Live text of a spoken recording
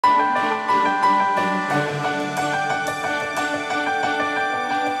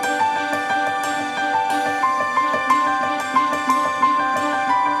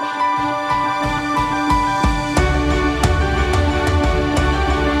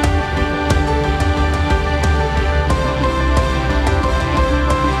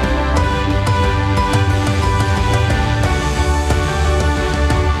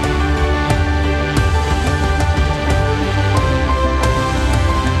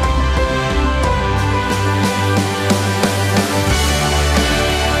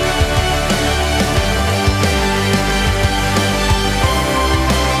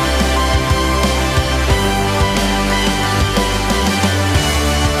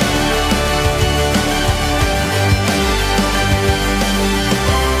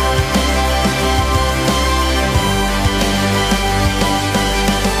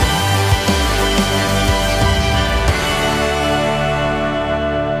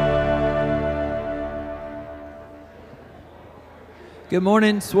Good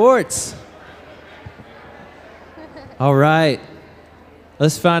morning, Swartz. All right.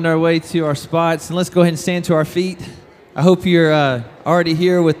 Let's find our way to our spots, and let's go ahead and stand to our feet. I hope you're already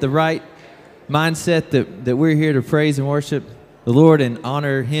here with the right mindset that we're here to praise and worship the Lord and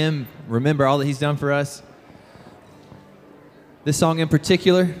honor Him, remember all that He's done for us. This song in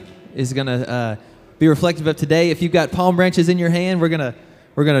particular is going to be reflective of today. If you've got palm branches in your hand, we're going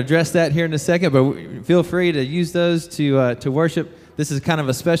to address that here in a second, but feel free to use those to worship. This is kind of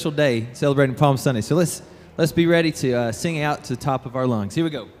a special day celebrating Palm Sunday. So let's be ready to sing out to the top of our lungs. Here we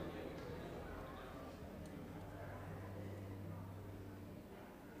go.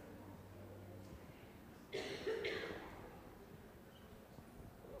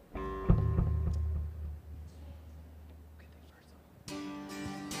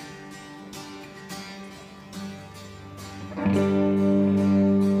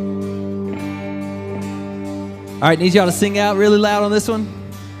 All right, need y'all to sing out really loud on this one.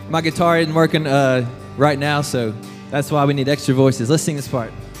 My guitar isn't working right now, so that's why we need extra voices. Let's sing this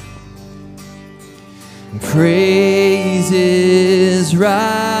part. Praise is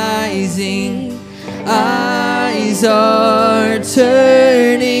rising, eyes are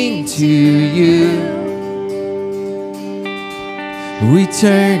turning to you. We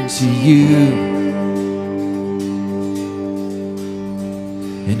turn to you.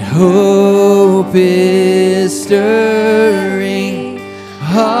 And hope is stirring,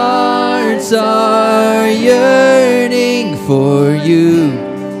 hearts are yearning for you.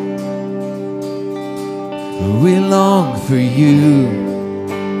 We long for you.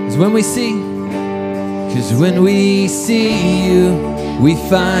 'Cause when we see you, we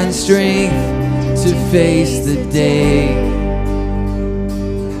find strength to face the day.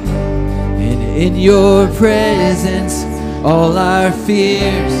 And in your presence, all our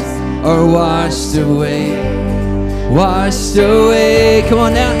fears are washed away, washed away. Come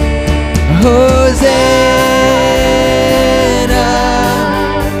on now. Hosanna,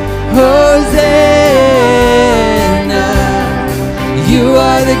 Hosanna. You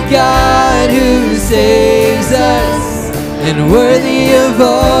are the God who saves us, and worthy of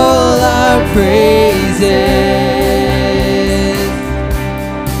all our praises.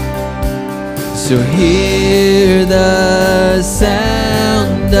 So hear the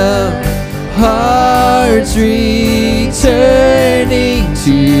sound of hearts returning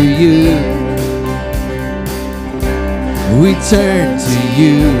to you. We turn to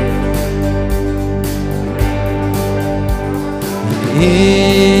you.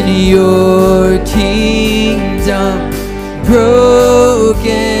 In your kingdom,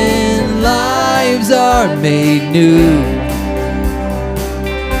 broken lives are made new.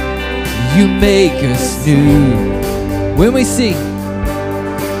 You make us new when we see,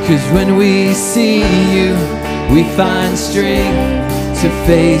 'cause when we see you, we find strength to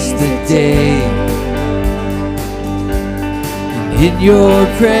face the day. And in your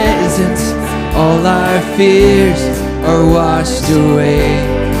presence, all our fears are washed away,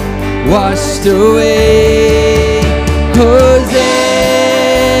 washed away. Hosanna,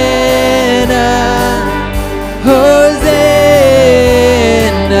 Hosanna.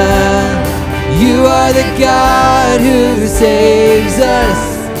 You are the God who saves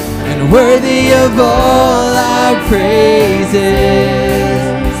us, and worthy of all our praises.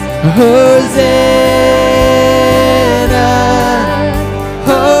 Hosanna,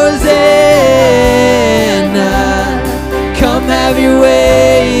 Hosanna. Come have your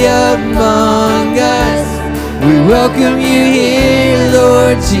way among us. We welcome you here,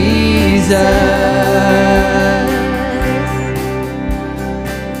 Lord Jesus.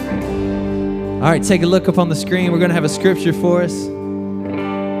 All right, take a look up on the screen. We're going to have a scripture for us.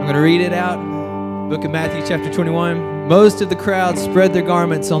 I'm going to read it out. Book of Matthew, chapter 21. Most of the crowd spread their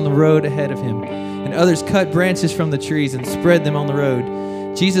garments on the road ahead of him, and others cut branches from the trees and spread them on the road.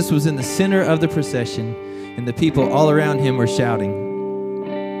 Jesus was in the center of the procession, and the people all around him were shouting.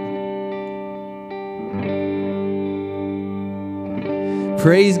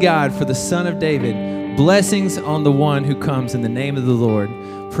 Praise God for the Son of David. Blessings on the one who comes in the name of the Lord.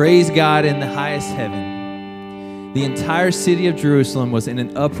 Praise God in the highest heaven. The entire city of Jerusalem was in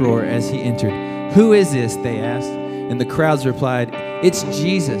an uproar as he entered. Who is this? They asked. And the crowds replied, it's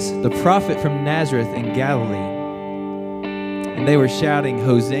Jesus, the prophet from Nazareth in Galilee. And they were shouting,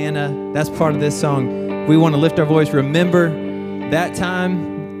 Hosanna. That's part of this song. We want to lift our voice. Remember that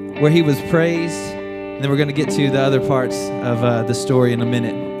time where he was praised. And then we're going to get to the other parts of the story in a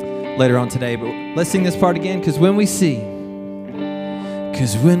minute later on today. But let's sing this part again, because when we see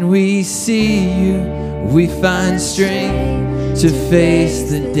you, we find strength to face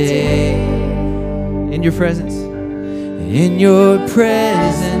the day. In your presence. In your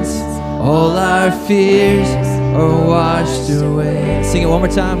presence, all our fears are washed away. Sing it one more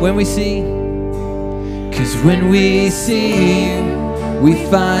time. When we see, 'cause when we see you, we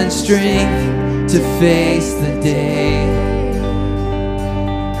find strength to face the day.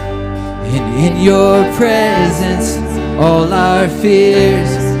 And in your presence, all our fears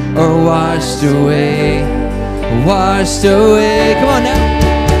are washed away. Washed away. Come on now.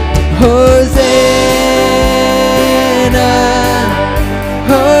 Hosanna,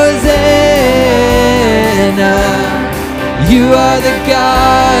 Hosanna. You are the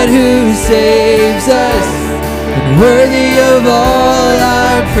God who saves us, and worthy of all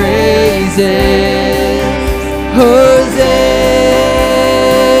our praises. Hosanna,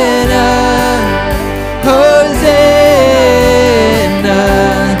 Hosanna.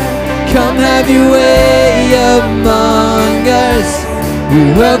 Come have your way among us. We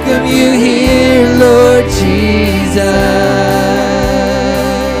welcome you here, Lord Jesus.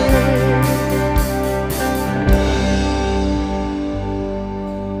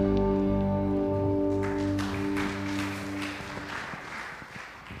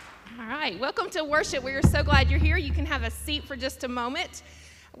 Welcome to worship. We are so glad you're here. You can have a seat for just a moment.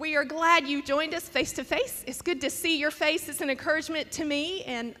 We are glad you joined us face to face. It's good to see your face. It's an encouragement to me,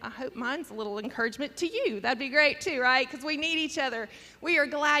 and I hope mine's a little encouragement to you. That'd be great too, right? Because we need each other. We are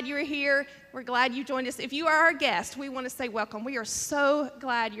glad you're here. We're glad you joined us. If you are our guest, we want to say welcome. We are so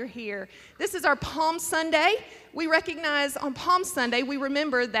glad you're here. This is our Palm Sunday. We recognize on Palm Sunday, we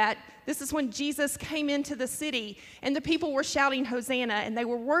remember that this is when Jesus came into the city, and the people were shouting Hosanna, and they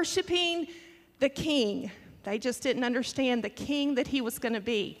were worshiping the King. They just didn't understand the King that he was going to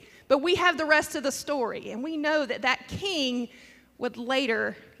be. But we have the rest of the story, and we know that that King would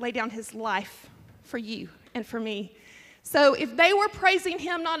later lay down his life for you and for me. So if they were praising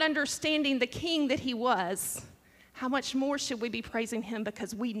him, not understanding the King that he was, how much more should we be praising him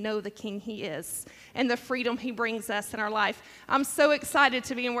because we know the King he is and the freedom he brings us in our life. I'm so excited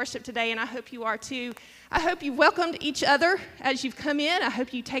to be in worship today, and I hope you are too. I hope you welcomed each other as you've come in. I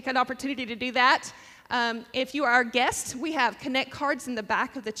hope you take an opportunity to do that. If you are our guest, we have connect cards in the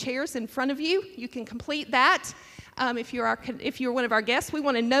back of the chairs in front of you. You can complete that. If you're one of our guests, we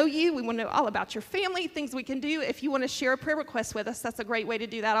want to know you. We want to know all about your family, things we can do. If you want to share a prayer request with us, that's a great way to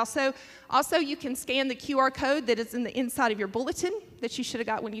do that. Also, you can scan the QR code that is in the inside of your bulletin that you should have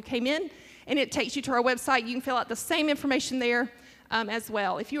got when you came in, and it takes you to our website. You can fill out the same information there as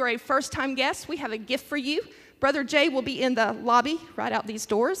well. If you are a first-time guest, we have a gift for you. Brother Jay will be in the lobby right out these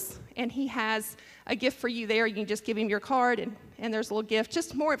doors, and he has a gift for you there. You can just give him your card, and there's a little gift,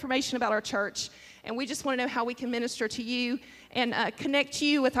 just more information about our church. And we just want to know how we can minister to you and connect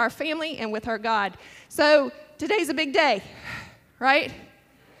you with our family and with our God. So today's a big day, right?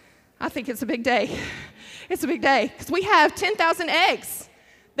 I think it's a big day. It's a big day because we have 10,000 eggs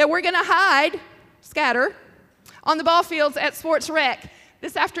that we're going to scatter on the ball fields at Swartz Rec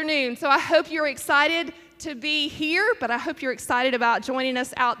this afternoon. So I hope you're excited to be here, but I hope you're excited about joining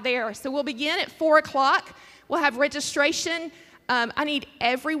us out there. So we'll begin at 4 o'clock. We'll have registration. I need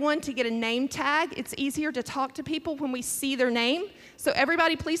everyone to get a name tag. It's easier to talk to people when we see their name. So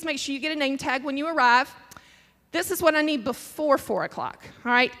everybody, please make sure you get a name tag when you arrive. This is what I need before 4 o'clock,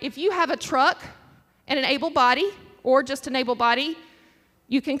 all right? If you have a truck and an able body or just an able body,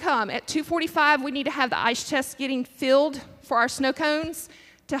 you can come. At 2:45, we need to have the ice chest getting filled for our snow cones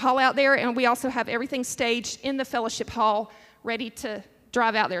to haul out there, and we also have everything staged in the fellowship hall ready to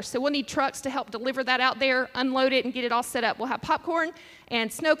drive out there. So we'll need trucks to help deliver that out there, unload it, and get it all set up. We'll have popcorn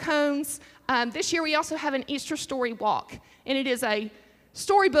and snow cones. This year we also have an Easter story walk, and it is a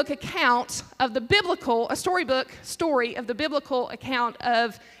storybook account of the biblical, story of the biblical account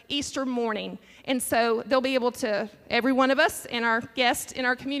of Easter morning. And so they'll be able to, every one of us and our guests in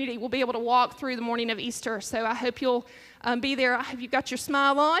our community will be able to walk through the morning of Easter. So I hope you'll be there. I hope you've got your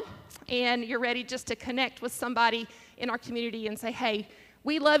smile on and you're ready just to connect with somebody in our community and say, hey,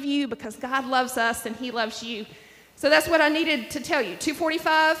 we love you because God loves us and he loves you. So that's what I needed to tell you.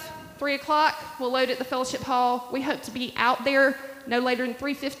 2:45, 3 o'clock, we'll load at the fellowship hall. We hope to be out there no later than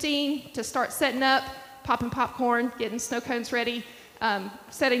 3:15 to start setting up, popping popcorn, getting snow cones ready,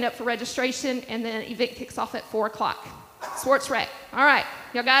 setting up for registration, and then the event kicks off at 4 o'clock. Swartz Rec. All right,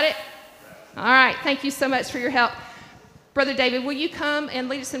 y'all got it? All right, thank you so much for your help. Brother David, will you come and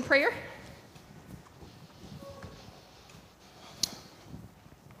lead us in prayer?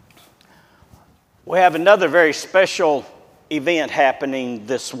 We have another very special event happening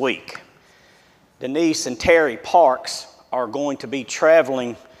this week. Denise and Terry Parks are going to be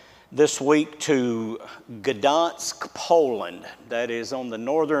traveling this week to Gdansk, Poland. That is on the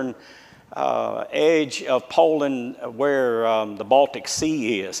northern edge of Poland where the Baltic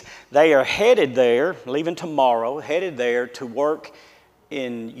Sea is. They are headed there, leaving tomorrow, headed there to work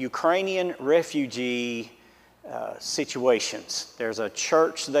in Ukrainian refugee situations. There's a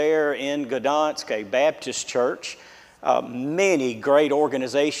church there in Gdansk, a Baptist church. Many great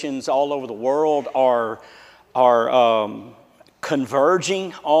organizations all over the world are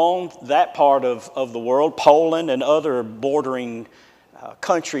converging on that part of the world, Poland and other bordering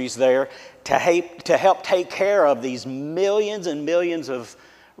countries there, to help take care of these millions and millions of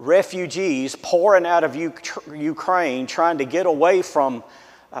refugees pouring out of Ukraine, trying to get away from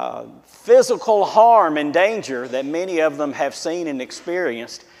physical harm and danger that many of them have seen and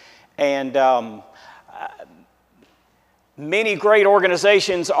experienced. And many great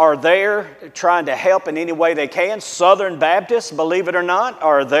organizations are there trying to help in any way they can. Southern Baptists, believe it or not,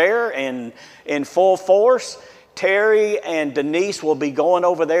 are there in full force. Terry and Denise will be going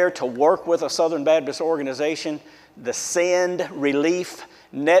over there to work with a Southern Baptist organization, the Send Relief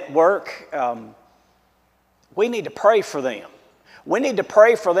Network. We need to pray for them. We need to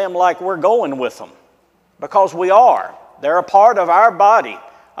pray for them like we're going with them, because we are. They're a part of our body,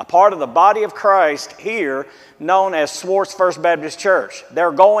 a part of the body of Christ here, known as Swartz First Baptist Church.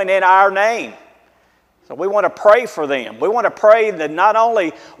 They're going in our name. So we want to pray for them. We want to pray that not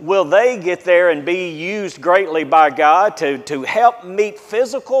only will they get there and be used greatly by God to help meet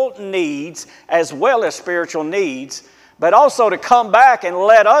physical needs as well as spiritual needs, but also to come back and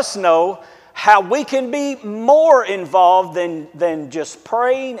let us know how we can be more involved than just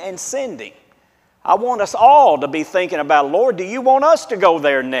praying and sending. I want us all to be thinking about, Lord, do you want us to go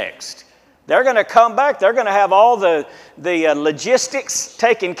there next? They're going to come back. They're going to have all the logistics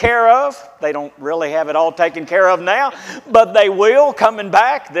taken care of. They don't really have it all taken care of now, but they will coming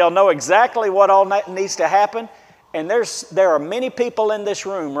back. They'll know exactly what all needs to happen. And there are many people in this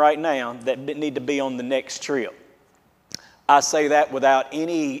room right now that need to be on the next trip. I say that without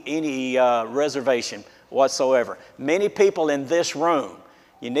any reservation whatsoever. Many people in this room,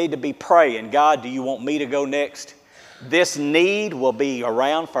 you need to be praying, God, do you want me to go next? This need will be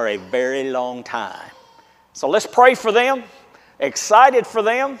around for a very long time. So let's pray for them, excited for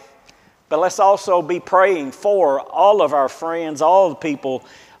them, but let's also be praying for all of our friends, all the people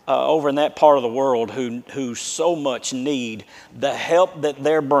over in that part of the world who so much need the help that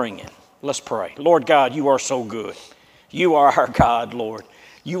they're bringing. Let's pray. Lord God, you are so good. You are our God, Lord.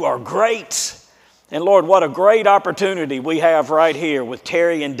 You are great. And Lord, what a great opportunity we have right here with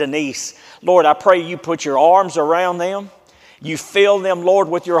Terry and Denise. Lord, I pray you put your arms around them. You fill them, Lord,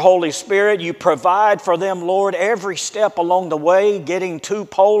 with your Holy Spirit. You provide for them, Lord, every step along the way, getting to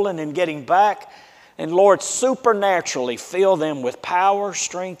Poland and getting back. And Lord, supernaturally fill them with power,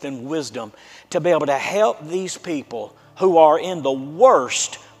 strength, and wisdom to be able to help these people who are in the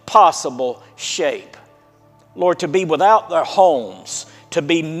worst possible shape. Lord, to be without their homes, to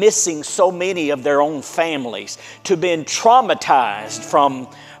be missing so many of their own families, to be traumatized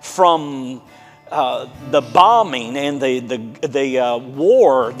from the bombing and the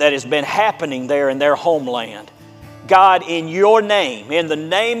war that has been happening there in their homeland. God, in your name, in the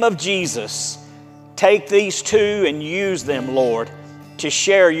name of Jesus, take these two and use them, Lord, to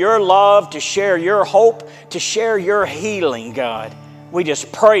share your love, to share your hope, to share your healing, God. We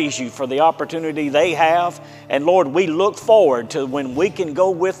just praise you for the opportunity they have. And Lord, we look forward to when we can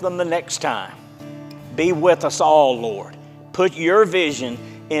go with them the next time. Be with us all, Lord. Put your vision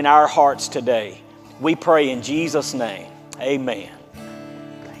in our hearts today. We pray in Jesus' name. Amen.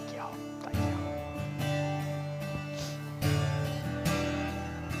 Thank y'all. Thank y'all.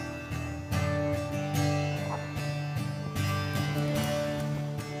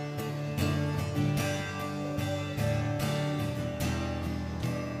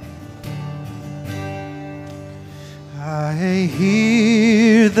 I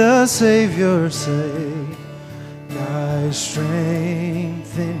hear the Savior say, thy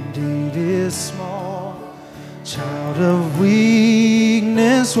strength indeed is small. Child of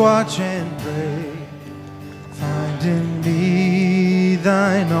weakness, watch and pray. Find in me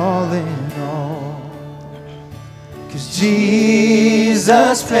thine all in all. 'Cause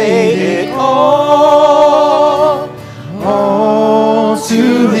Jesus paid it all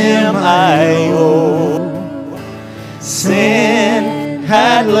to him I owe. Sin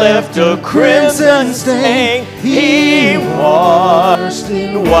had left a crimson stain, he washed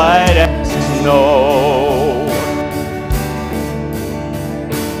in white as snow.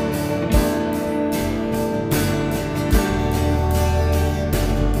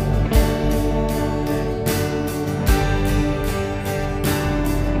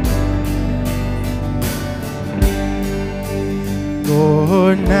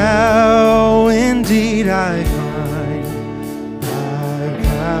 Lord, now now indeed I find thy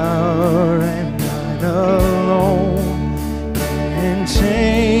power and thine alone can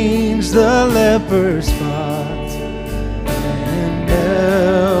change the leper's spots and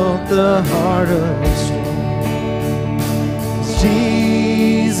melt the heart of stone.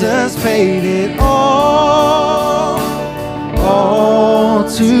 Jesus paid it all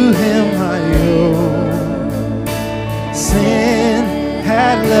to him I owe. Sin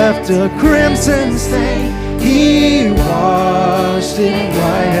had left a crimson stain, he washed it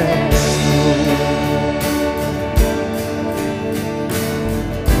white as snow.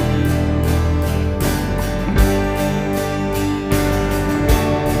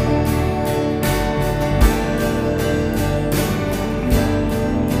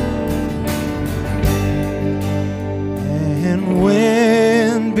 And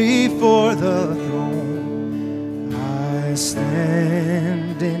when before the throne I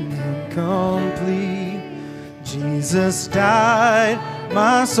stand in incomplete, Jesus died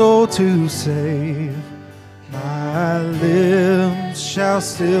my soul to save. My lips shall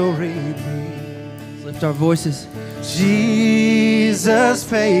still read me. Lift our voices. Jesus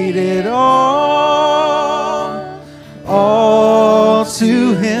paid it all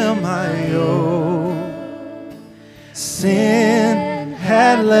to him I owe. Sin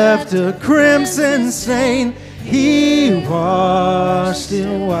had left a crimson stain, he washed it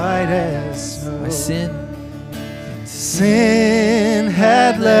white as snow. My sin. Sin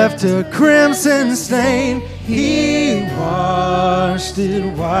had left a crimson stain, he washed it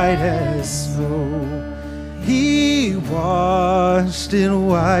white as snow. He washed it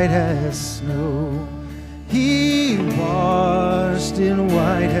white as snow. He washed it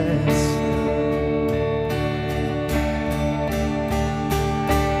white as snow.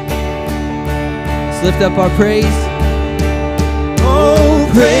 Let's lift up our praise. Oh,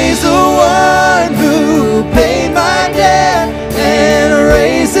 praise the one who paid my debt and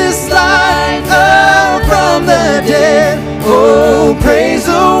raised his life up from the dead. Oh, praise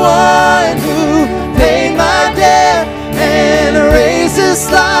the one who paid my debt and raised his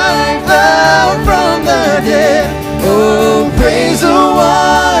life up from the dead. Oh, praise the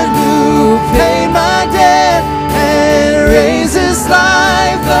one who paid my debt and raised his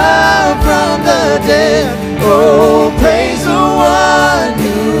life up from the dead. Oh, praise the one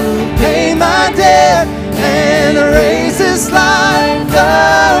who paid my debt and raised his life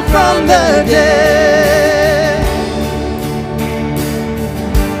up from the dead.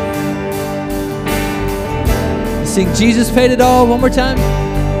 Sing Jesus paid it all one more time.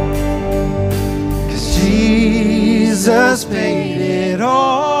 'Cause Jesus paid it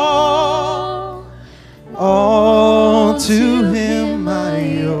all to him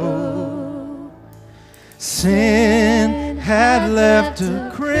I owe. Sin had left a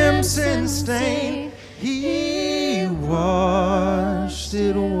crimson stain, he washed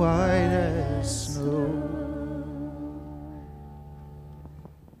it white as snow.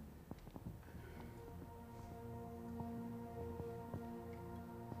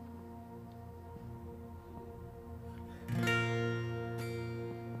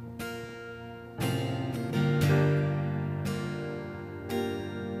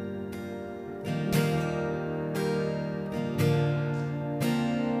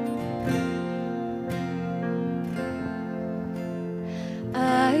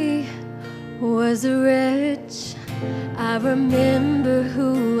 Was rich, I remember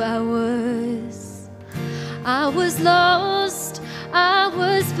who I was. I was lost, I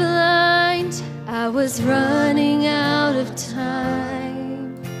was blind, I was running out of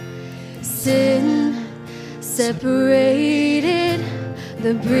time. Sin separated,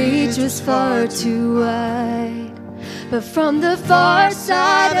 the breach was far too wide. But from the far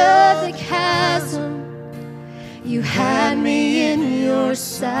side of the chasm, you had me in your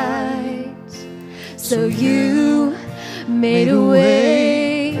sight. So you made a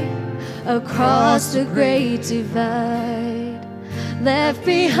way across the great divide, left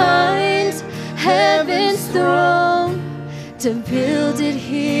behind heaven's throne to build it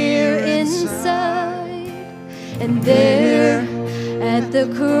here inside. And there at the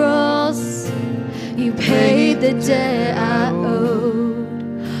cross, you paid the debt I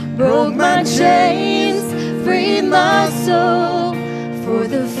owed, broke my chains, freed my soul. For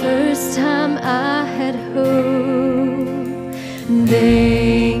the first time I had hope.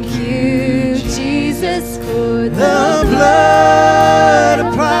 Thank you, Jesus, for the blood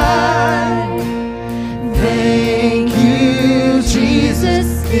applied. Thank you, Jesus,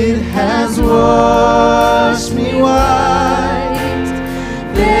 it has washed me white.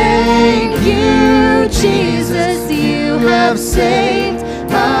 Thank you, Jesus, you have saved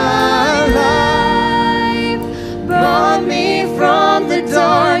my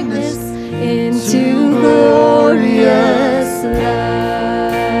glorious light.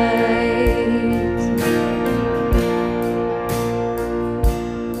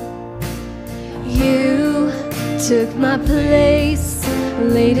 You took my place,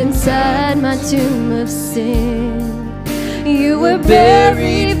 laid inside my tomb of sin. You were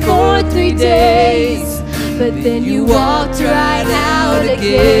buried for 3 days, but then you walked right out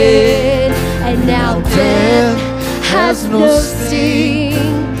again. And now death has no sting,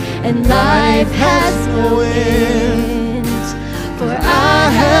 and life has no end. For I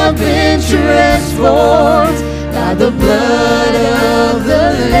have been transformed by the blood of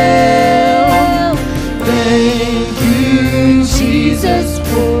the Lamb. Thank you, Jesus,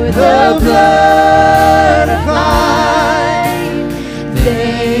 for the blood of mine.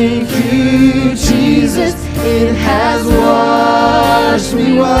 Thank you, Jesus, it has washed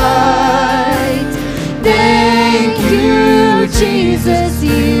me white. Thank you, Jesus,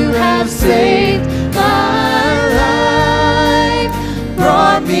 you have saved my life.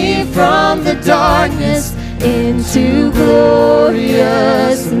 Brought me from the darkness into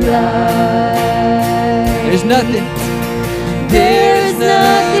glorious light. There's nothing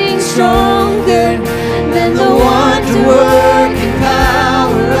stronger than the wonder-working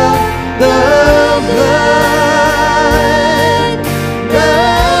power of the blood.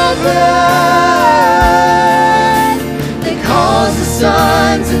 The blood that calls us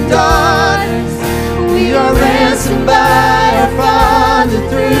sons and daughters. We are ransomed by our Father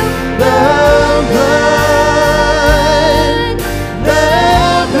through the blood. The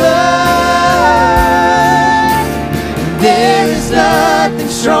blood. There is nothing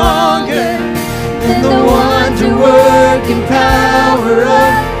stronger than the wonder-working power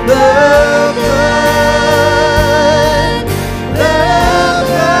of the blood. The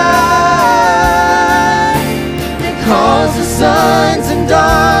blood that calls us sons and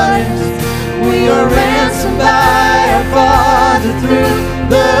daughters. We are ransomed by our Father through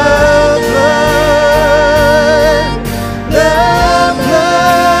the blood. The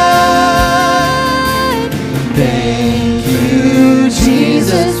blood. Thank you,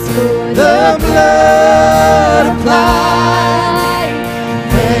 Jesus, for the blood applied.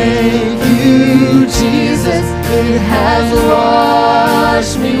 Thank you, Jesus, it has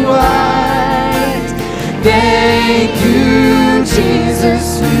washed me white. Thank you, Jesus,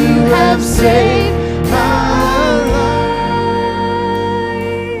 you have saved my life.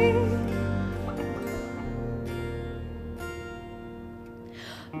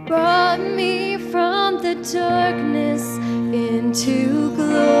 Brought me from the darkness into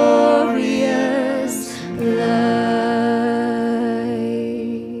glorious light.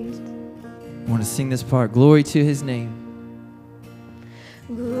 I want to sing this part. Glory to his name.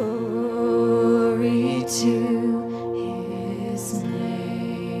 Glory to his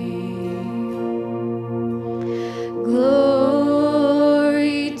name.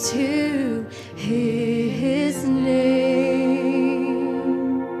 Glory to his name.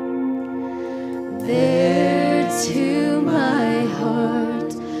 There to my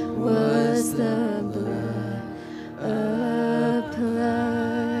heart was the blood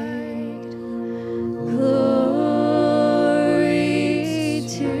applied. Glory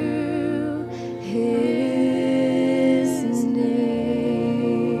to his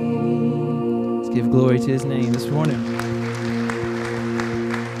name. Let's give glory to his name this morning.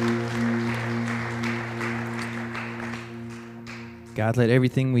 God, let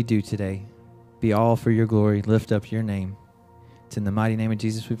everything we do today be all for your glory. Lift up your name. It's in the mighty name of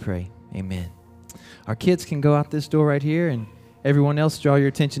Jesus we pray. Amen. Our kids can go out this door right here, and everyone else, draw your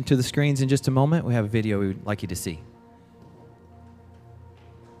attention to the screens in just a moment. We have a video we would like you to see.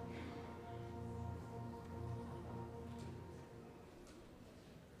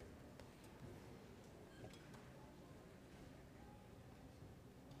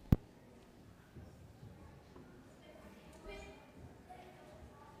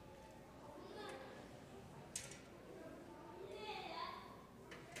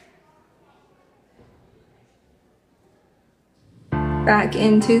 Back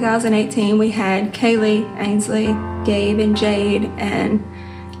in 2018, we had Kaylee, Ainsley, Gabe, and Jade, and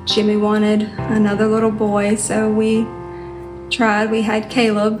Jimmy wanted another little boy, so we tried. We had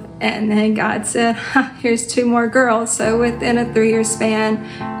Caleb, and then God said, here's 2 more girls. So within a 3-year span,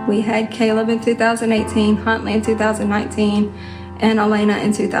 we had Caleb in 2018, Huntley in 2019, and Elena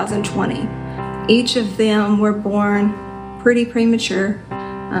in 2020. Each of them were born pretty premature.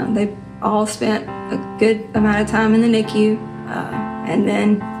 They all spent a good amount of time in the NICU. And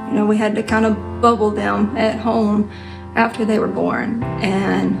then, we had to kind of bubble them at home after they were born.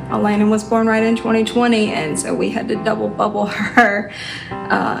 And Elena was born right in 2020, and so we had to double bubble her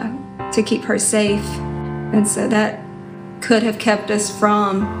to keep her safe. And so that could have kept us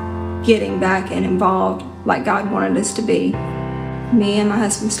from getting back and involved like God wanted us to be. Me and my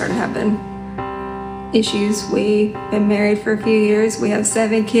husband started having issues. We've been married for a few years. We have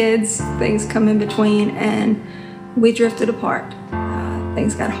 7 kids. Things come in between, and we drifted apart.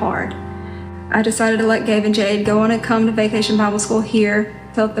 Things got hard. I decided to let Gabe and Jade go on and come to Vacation Bible School here,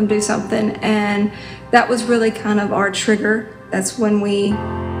 to help them do something, and that was really kind of our trigger. That's when we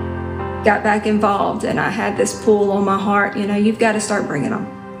got back involved, and I had this pull on my heart, you know, you've got to start bringing them.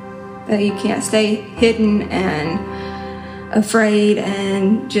 You can't stay hidden and afraid,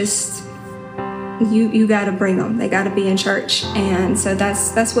 and just you got to bring them. They got to be in church. And so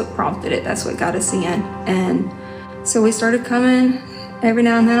that's what prompted it. That's what got us in. And so we started coming every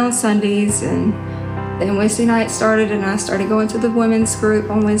now and then on Sundays, and then Wednesday night started, and I started going to the women's group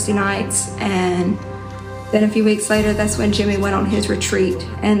on Wednesday nights. And then a few weeks later, that's when Jimmy went on his retreat,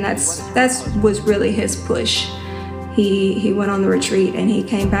 and that was really his push. He went on the retreat, and he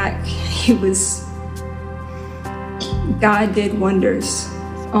came back. God did wonders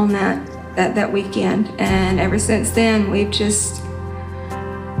on that weekend, and ever since then we've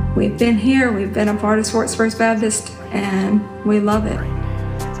been here. We've been a part of Swartz First Baptist, and we love it.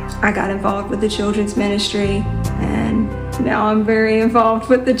 I got involved with the children's ministry, and now I'm very involved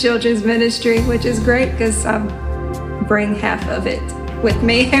with the children's ministry, which is great because I bring half of it with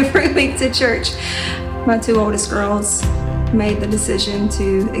me every week to church. My 2 oldest girls made the decision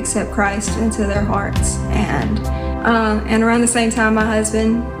to accept Christ into their hearts, and around the same time my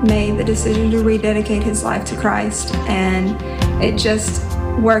husband made the decision to rededicate his life to Christ, and it just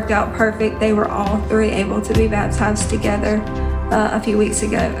worked out perfect. They were all 3 able to be baptized together a few weeks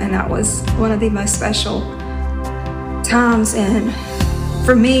ago, and that was one of the most special times. And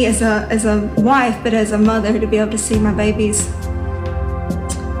for me as a wife, but as a mother, to be able to see my babies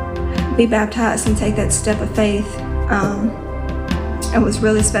be baptized and take that step of faith, it was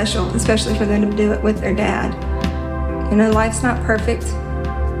really special, especially for them to do it with their dad. You know, life's not perfect.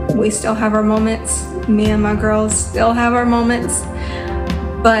 We still have our moments. Me and my girls still have our moments,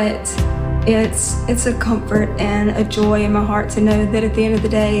 but it's a comfort and a joy in my heart to know that at the end of the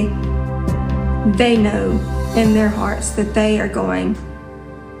day, they know in their hearts that they are going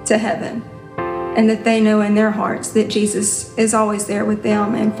to heaven, and that they know in their hearts that Jesus is always there with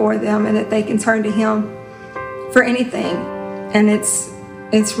them and for them, and that they can turn to Him for anything. And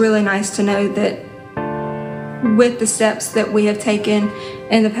it's really nice to know that with the steps that we have taken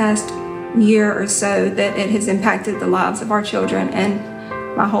in the past year or so, that it has impacted the lives of our children and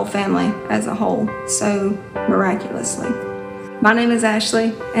my whole family as a whole so miraculously. My name is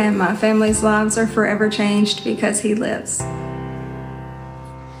Ashley, and my family's lives are forever changed because He lives.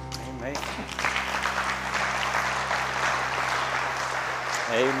 Amen.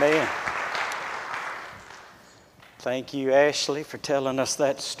 Amen. Thank you, Ashley, for telling us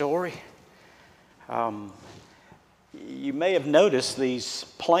that story. You may have noticed these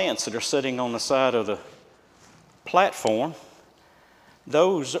plants that are sitting on the side of the platform.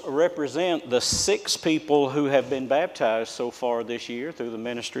 Those represent the 6 people who have been baptized so far this year through the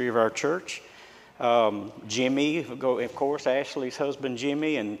ministry of our church. Jimmy, of course, Ashley's husband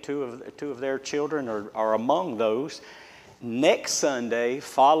Jimmy, and two of their children are among those. Next Sunday,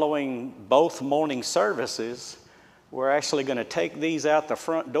 following both morning services, we're actually going to take these out the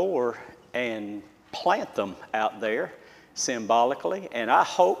front door and plant them out there symbolically. And I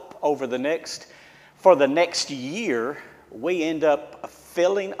hope for the next year, we end up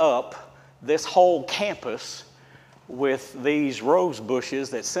filling up this whole campus with these rose bushes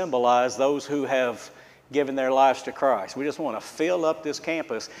that symbolize those who have given their lives to Christ. We just want to fill up this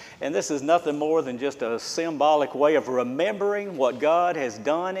campus, and this is nothing more than just a symbolic way of remembering what God has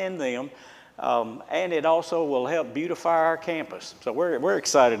done in them, and it also will help beautify our campus. So we're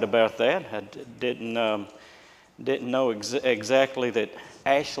excited about that. I didn't know exactly that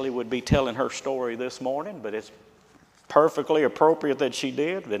Ashley would be telling her story this morning, but it's perfectly appropriate that she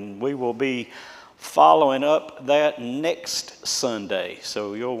did, and we will be following up that next Sunday.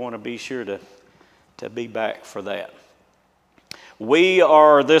 So you'll want to be sure to be back for that. We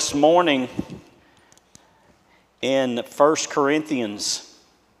are this morning in 1 Corinthians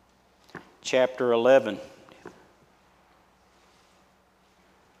chapter 11.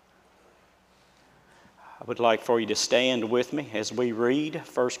 I would like for you to stand with me as we read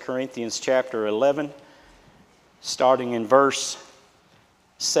 1 Corinthians chapter 11, starting in verse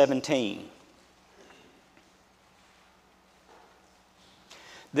 17.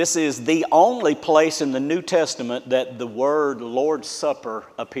 This is the only place in the New Testament that the word Lord's Supper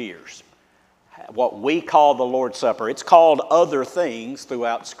appears. What we call the Lord's Supper. It's called other things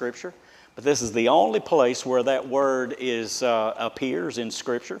throughout Scripture, But this is the only place where that word appears in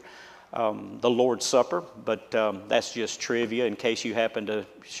Scripture, the Lord's Supper. But that's just trivia in case you happen to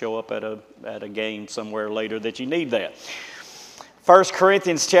show up at a game somewhere later that you need that. 1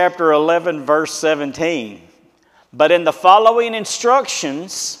 Corinthians chapter 11, verse 17. But in the following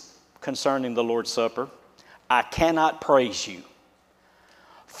instructions concerning the Lord's Supper, I cannot praise you.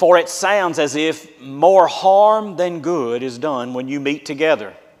 For it sounds as if more harm than good is done when you meet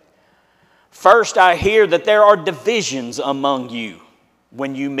together. First, I hear that there are divisions among you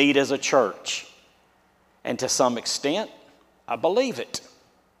when you meet as a church. And to some extent, I believe it.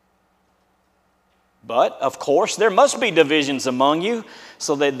 But, of course, there must be divisions among you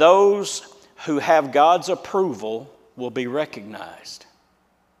so that those who have God's approval will be recognized.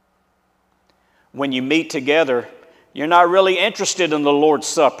 When you meet together, you're not really interested in the Lord's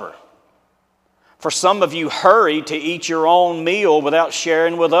Supper. For some of you hurry to eat your own meal without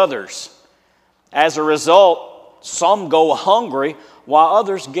sharing with others. As a result, some go hungry while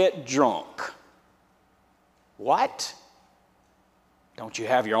others get drunk. What? Don't you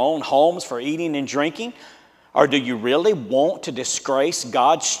have your own homes for eating and drinking? Or do you really want to disgrace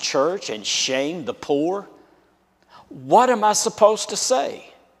God's church and shame the poor? What am I supposed to say?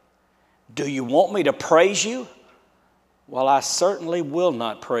 Do you want me to praise you? Well, I certainly will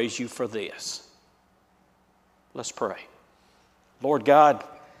not praise you for this. Let's pray. Lord God,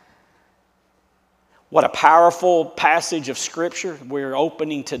 what a powerful passage of Scripture we're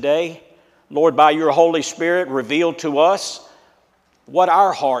opening today. Lord, by your Holy Spirit, reveal to us what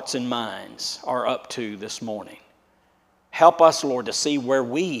our hearts and minds are up to this morning. Help us, Lord, to see where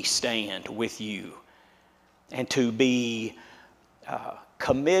we stand with you and to be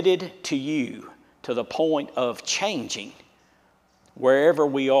committed to you to the point of changing wherever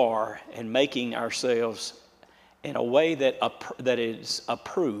we are and making ourselves in a way that is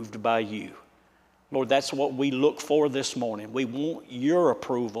approved by you. Lord, that's what we look for this morning. We want your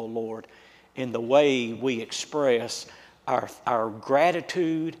approval, Lord, in the way we express our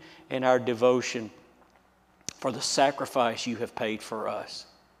gratitude and our devotion for the sacrifice you have paid for us.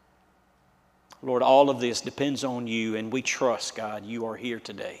 Lord, all of this depends on you, and we trust, God, you are here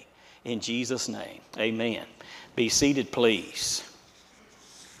today. In Jesus' name, amen. Be seated, please.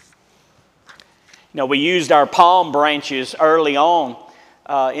 Now, we used our palm branches early on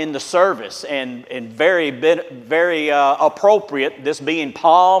in the service, and very appropriate, this being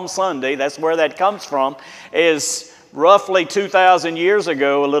Palm Sunday, that's where that comes from, is roughly 2,000 years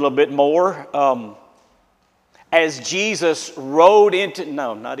ago, a little bit more, as Jesus rode into,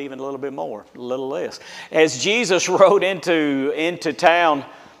 no, not even a little bit more, a little less. As Jesus rode into town,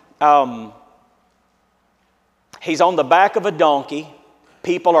 he's on the back of a donkey.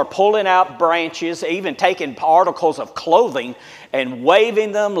 People are pulling out branches, even taking articles of clothing and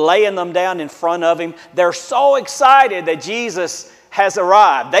waving them, laying them down in front of him. They're so excited that Jesus has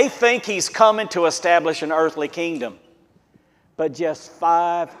arrived. They think he's coming to establish an earthly kingdom. But just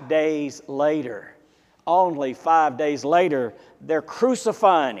 5 days later, only 5 days later, they're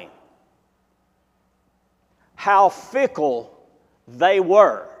crucifying him. How fickle they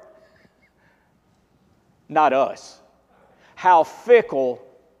were. Not us. How fickle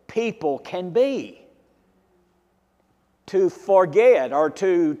people can be. To forget or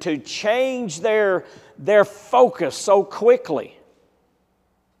to change their focus so quickly.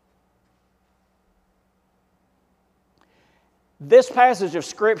 This passage of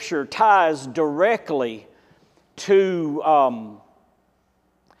Scripture ties directly to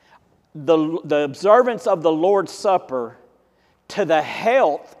the observance of the Lord's Supper to the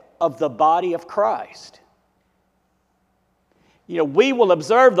health of the body of Christ. You know, we will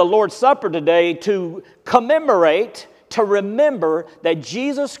observe the Lord's Supper today to commemorate, to remember that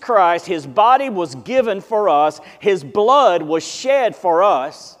Jesus Christ, His body was given for us, His blood was shed for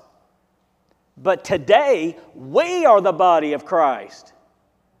us. But today, we are the body of Christ.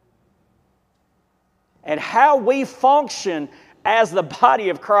 And how we function as the body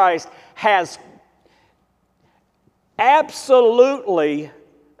of Christ has absolutely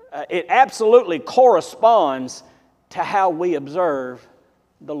corresponds to how we observe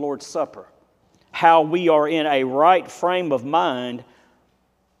the Lord's Supper. How we are in a right frame of mind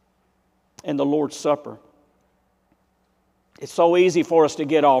in the Lord's Supper. It's so easy for us to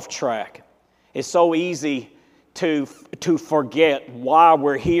get off track. It's so easy to forget why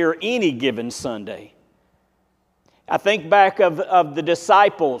we're here any given Sunday. I think back of the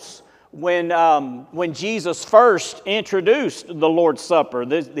disciples when Jesus first introduced the Lord's Supper.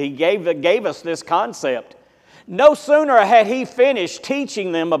 He gave us this concept. No sooner had He finished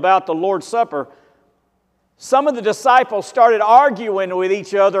teaching them about the Lord's Supper, some of the disciples started arguing with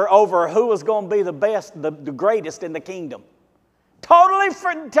each other over who was going to be the best, the greatest in the kingdom. Totally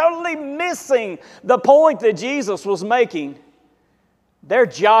missing the point that Jesus was making. They're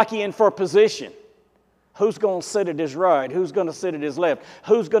jockeying for position. Who's going to sit at his right? Who's going to sit at his left?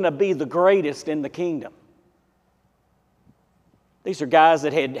 Who's going to be the greatest in the kingdom? These are guys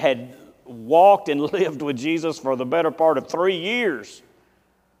that had walked and lived with Jesus for the better part of 3 years.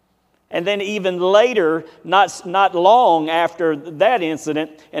 And then even later, not long after that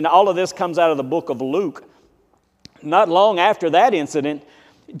incident, and all of this comes out of the book of Luke, not long after that incident,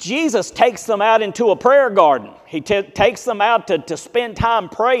 Jesus takes them out into a prayer garden. He takes them out to spend time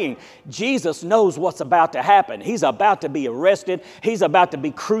praying. Jesus knows what's about to happen. He's about to be arrested. He's about to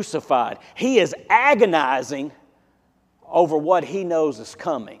be crucified. He is agonizing over what he knows is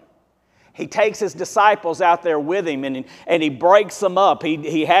coming. He takes his disciples out there with him and he breaks them up.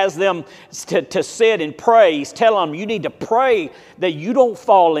 He has them to sit and pray. He's telling them, you need to pray that you don't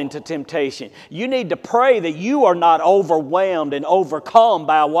fall into temptation. You need to pray that you are not overwhelmed and overcome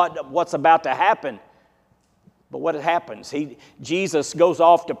by what's about to happen. But what happens? Jesus goes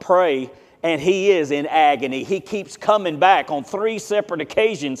off to pray, and he is in agony. He keeps coming back. On 3 separate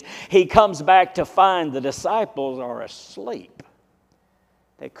occasions, he comes back to find the disciples are asleep.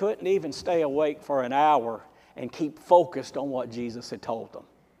 They couldn't even stay awake for an hour and keep focused on what Jesus had told them.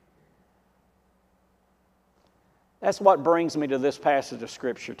 That's what brings me to this passage of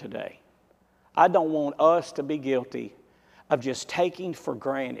Scripture today. I don't want us to be guilty of just taking for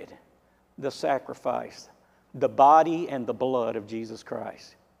granted the sacrifice, the body and the blood of Jesus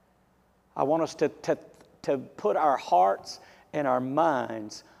Christ. I want us to put our hearts and our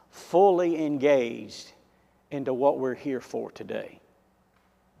minds fully engaged into what we're here for today.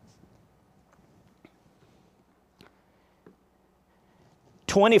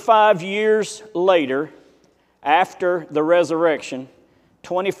 "25 years later, after the resurrection,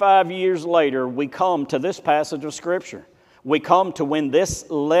 25 years later, we come to this passage of Scripture. We come to when this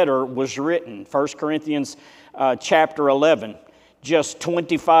letter was written, 1 Corinthians chapter 11. Just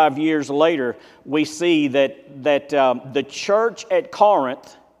 25 years later, we see that the church at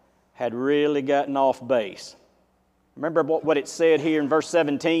Corinth had really gotten off base. Remember what it said here in verse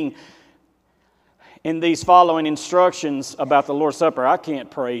 17? In these following instructions about the Lord's Supper, I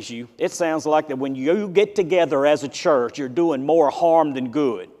can't praise you. It sounds like that when you get together as a church, you're doing more harm than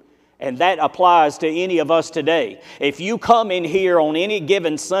good. And that applies to any of us today. If you come in here on any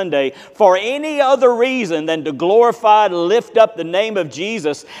given Sunday for any other reason than to glorify and lift up the name of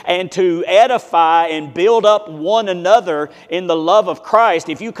Jesus and to edify and build up one another in the love of Christ,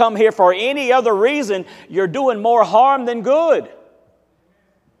 if you come here for any other reason, you're doing more harm than good.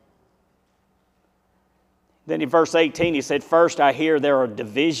 Then in verse 18 he said, "First I hear there are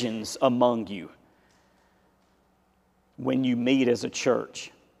divisions among you when you meet as a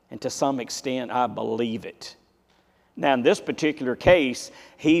church. And to some extent, I believe it." Now, in this particular case,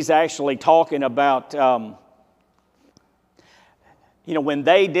 he's actually talking about, when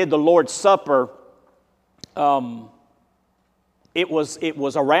they did the Lord's Supper, it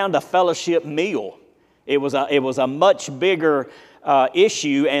was around a fellowship meal. It was a much bigger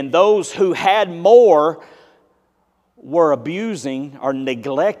issue, and those who had more were abusing or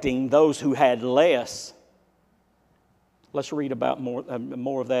neglecting those who had less. Let's read about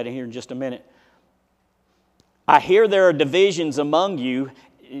more of that in here in just a minute. "I hear there are divisions among you."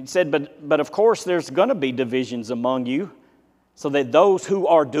 He said, but of course there's going to be divisions among you, so that those who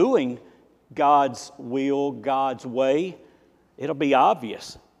are doing God's will, God's way, it'll be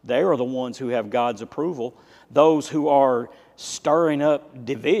obvious. They are the ones who have God's approval. Those who are stirring up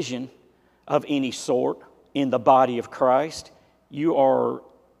division of any sort in the body of Christ, you are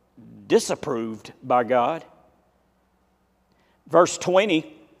disapproved by God. Verse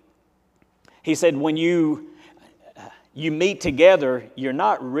 20, he said, when you meet together, you're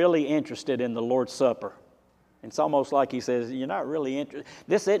not really interested in the Lord's Supper. It's almost like he says, you're not really interested.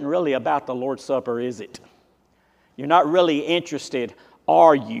 This isn't really about the Lord's Supper, is it? You're not really interested,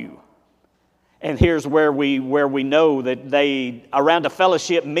 are you? And here's where we know that they, around a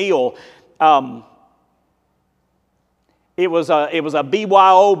fellowship meal, it was a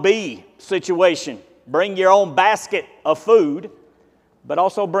BYOB situation. Bring your own basket of food, but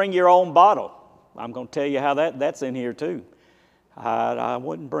also bring your own bottle. I'm going to tell you how that's in here too. I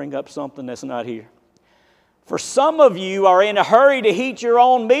wouldn't bring up something that's not here. For some of you are in a hurry to heat your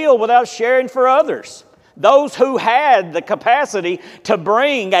own meal without sharing for others. Those who had the capacity to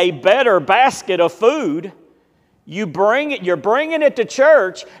bring a better basket of food, you're bringing it to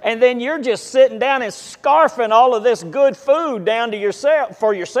church, and then you're just sitting down and scarfing all of this good food down to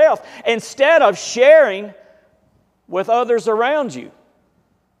yourself instead of sharing with others around you.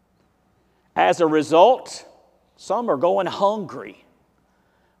 As a result, some are going hungry,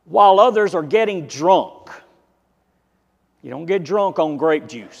 while others are getting drunk. You don't get drunk on grape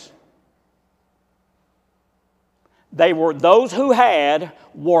juice. Those who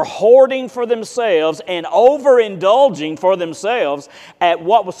were hoarding for themselves and overindulging for themselves at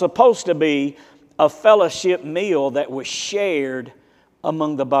what was supposed to be a fellowship meal that was shared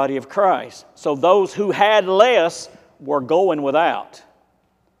among the body of Christ. So those who had less were going without.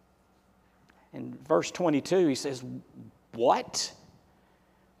 In verse 22, he says, what?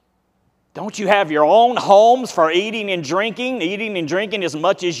 Don't you have your own homes for eating and drinking as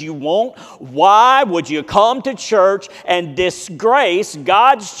much as you want? Why would you come to church and disgrace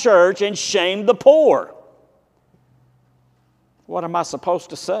God's church and shame the poor? What am I supposed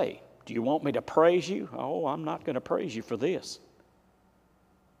to say? Do you want me to praise you? Oh, I'm not going to praise you for this.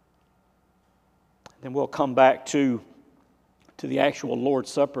 Then we'll come back to the actual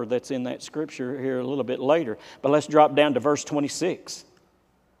Lord's Supper that's in that scripture here a little bit later. But let's drop down to verse 26.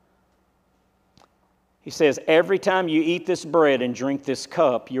 He says, every time you eat this bread and drink this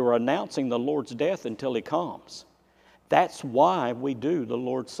cup, you're announcing the Lord's death until He comes. That's why we do the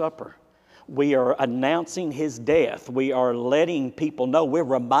Lord's Supper. We are announcing His death. We are letting people know. We're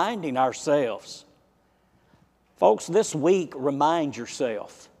reminding ourselves. Folks, this week, remind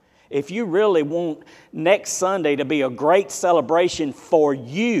yourself. If you really want next Sunday to be a great celebration for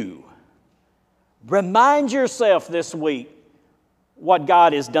you, remind yourself this week what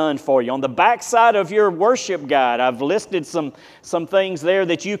God has done for you. On the back side of your worship guide, I've listed some things there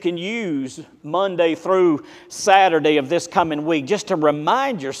that you can use Monday through Saturday of this coming week, just to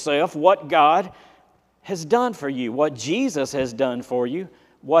remind yourself what God has done for you, what Jesus has done for you,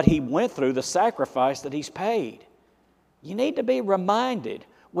 what He went through, the sacrifice that He's paid. You need to be reminded.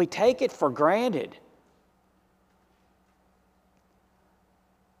 We take it for granted.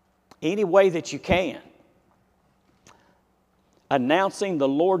 Any way that you can. Announcing the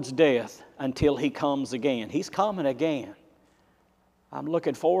Lord's death until He comes again. He's coming again. I'm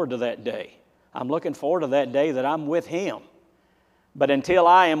looking forward to that day. I'm looking forward to that day that I'm with Him. But until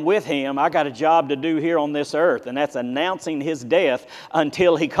I am with Him, I got a job to do here on this earth, and that's announcing His death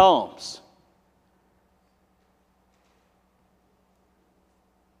until He comes.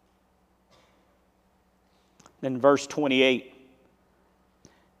 Then verse 28.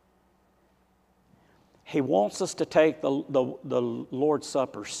 He wants us to take the Lord's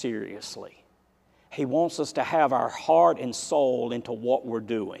Supper seriously. He wants us to have our heart and soul into what we're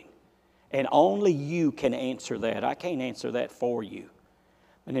doing. And only you can answer that. I can't answer that for you.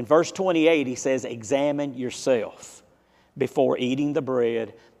 And in verse 28, he says, examine yourself before eating the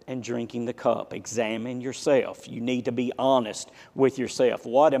bread and drinking the cup. Examine yourself. You need to be honest with yourself.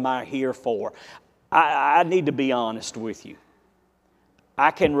 What am I here for? I need to be honest with you.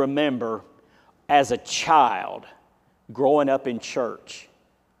 I can remember as a child growing up in church,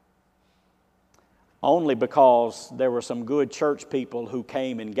 only because there were some good church people who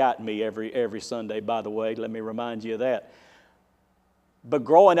came and got me every Sunday, by the way. Let me remind you of that. But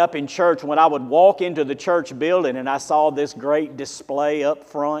growing up in church, when I would walk into the church building and I saw this great display up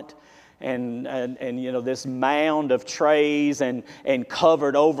front, and you know, this mound of trays and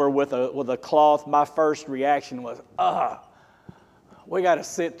covered over with a cloth, my first reaction was, we got to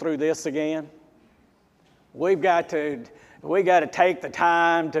sit through this again. We got to take the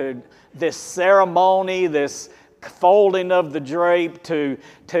time to this ceremony, this folding of the drape, to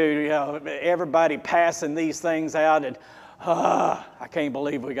everybody passing these things out, and I can't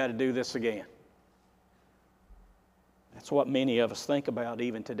believe we got to do this again. That's what many of us think about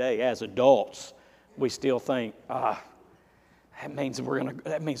even today. As adults, we still think, that means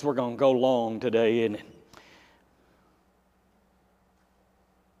we're gonna go long today, isn't it?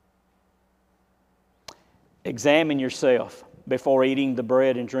 Examine yourself before eating the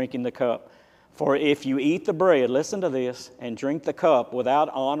bread and drinking the cup. For if you eat the bread, listen to this, and drink the cup without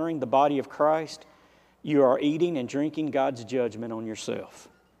honoring the body of Christ, you are eating and drinking God's judgment on yourself.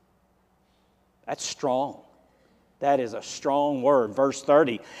 That's strong. That is a strong word. Verse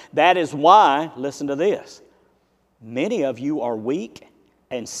 30. That is why, listen to this, many of you are weak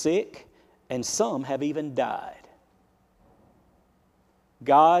and sick, and some have even died.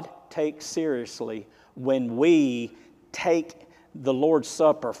 God takes seriously when we take the Lord's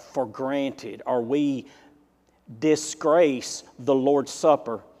Supper for granted, or we disgrace the Lord's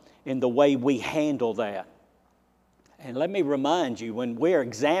Supper in the way we handle that. And let me remind you, when we're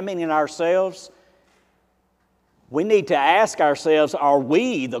examining ourselves, we need to ask ourselves, are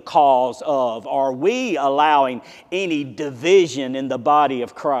we the cause of, are we allowing any division in the body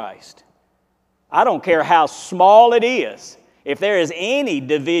of Christ? I don't care how small it is. If there is any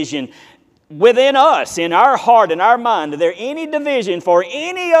division within us, in our heart and our mind, if there any division for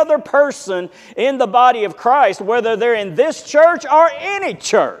any other person in the body of Christ, whether they're in this church or any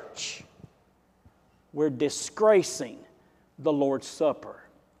church, we're disgracing the Lord's Supper.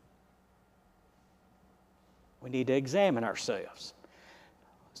 We need to examine ourselves.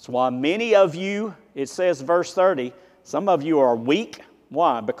 That's why many of you, it says verse 30, some of you are weak.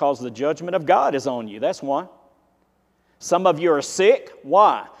 Why? Because the judgment of God is on you. That's why. Some of you are sick.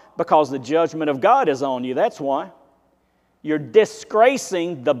 Why? Because the judgment of God is on you. That's why. You're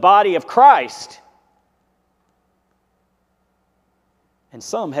disgracing the body of Christ. And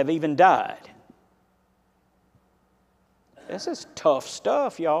some have even died. This is tough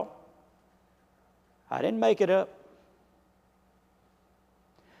stuff, y'all. I didn't make it up.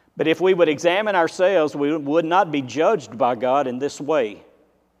 But if we would examine ourselves, we would not be judged by God in this way.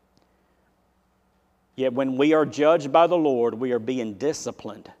 Yet when we are judged by the Lord, we are being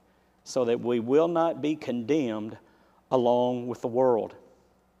disciplined so that we will not be condemned along with the world.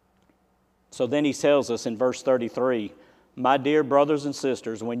 So then he tells us in verse 33, my dear brothers and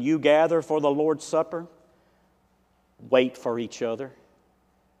sisters, when you gather for the Lord's Supper, wait for each other.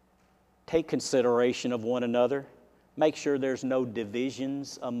 Take consideration of one another. Make sure there's no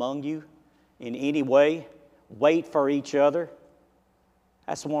divisions among you in any way. Wait for each other.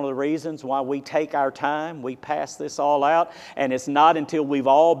 That's one of the reasons why we take our time. We pass this all out. And it's not until we've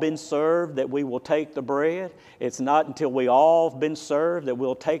all been served that we will take the bread. It's not until we all have been served that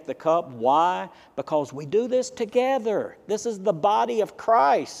we'll take the cup. Why? Because we do this together. This is the body of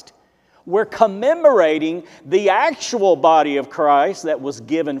Christ. We're commemorating the actual body of Christ that was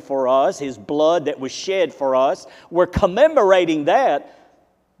given for us, His blood that was shed for us. We're commemorating that,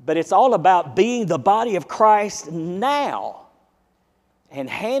 but it's all about being the body of Christ now and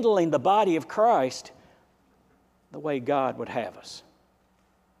handling the body of Christ the way God would have us.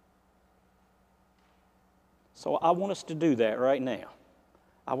 So I want us to do that right now.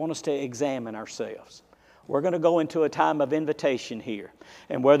 I want us to examine ourselves. We're going to go into a time of invitation here.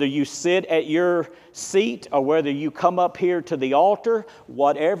 And whether you sit at your seat or whether you come up here to the altar,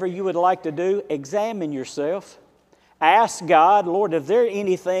 whatever you would like to do, examine yourself. Ask God, Lord, is there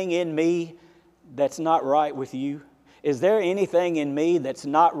anything in me that's not right with you? Is there anything in me that's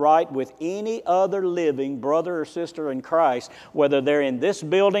not right with any other living brother or sister in Christ, whether they're in this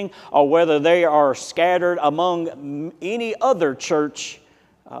building or whether they are scattered among any other church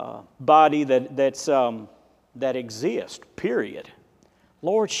body that exists, period.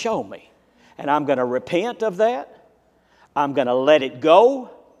 Lord, show me. And I'm going to repent of that. I'm going to let it go.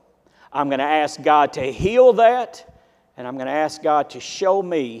 I'm going to ask God to heal that. And I'm going to ask God to show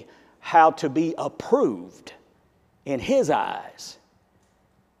me how to be approved in His eyes,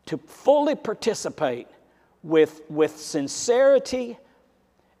 to fully participate with sincerity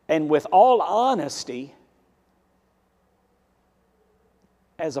and with all honesty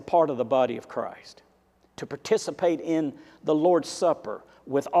as a part of the body of Christ, to participate in the Lord's Supper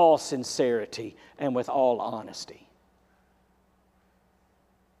with all sincerity and with all honesty.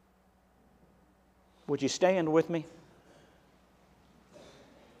 Would you stand with me?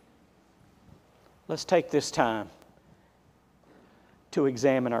 Let's take this time to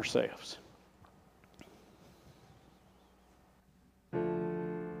examine ourselves.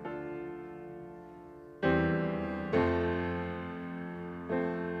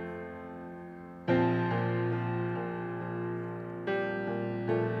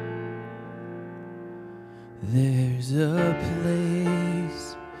 There's a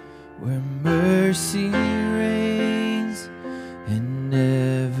place where mercy reigns and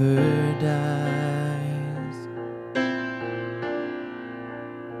never dies.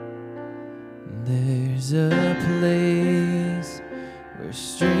 There's a place where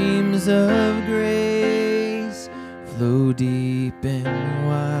streams of grace flow deep and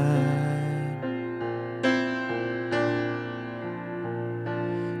wide,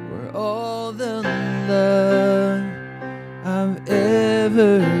 where all the love I've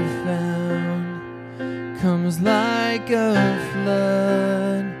ever found comes like a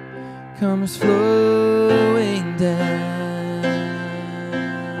flood, comes flowing down.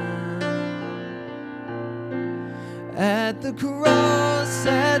 At the cross,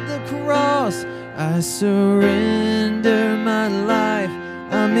 I surrender my life.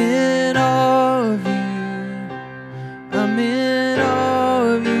 I'm in awe of you. I'm in awe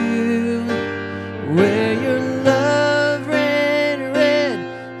of you. Where your love ran red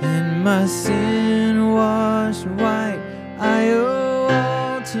and my sin washed white, I owe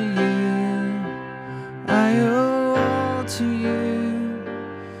all to you. I owe all to you,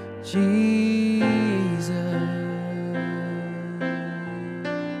 Jesus.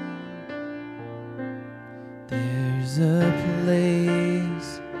 There's a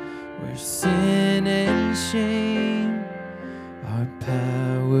place where sin and shame are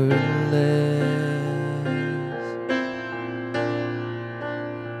powerless,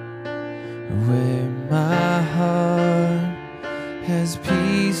 where my heart has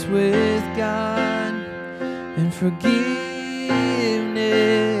peace with God and forgiveness,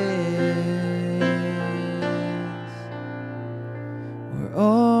 where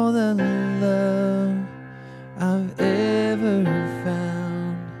all the love I've ever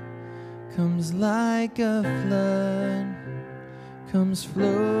found comes like a flood, comes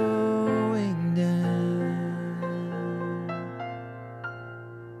flowing down.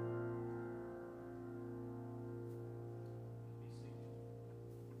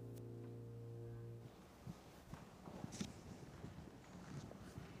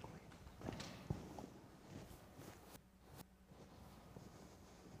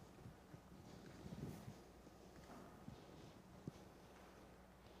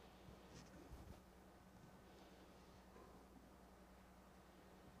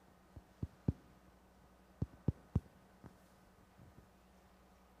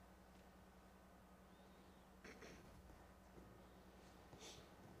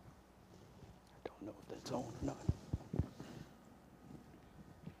 Don't know if that's on or not.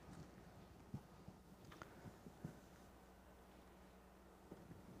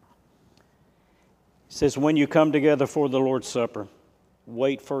 It says, when you come together for the Lord's Supper,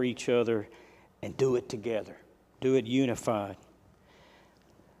 wait for each other and do it together. Do it unified.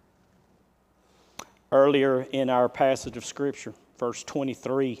 Earlier in our passage of Scripture, verse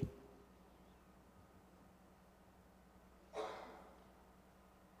 23,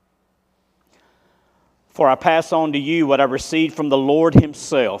 for I pass on to you what I received from the Lord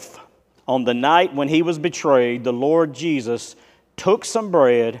himself. On the night when he was betrayed, the Lord Jesus took some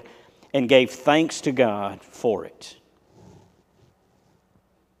bread and gave thanks to God for it.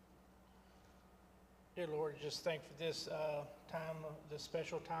 Dear Lord, just thank for this this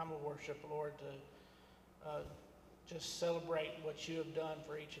special time of worship, Lord, to just celebrate what you have done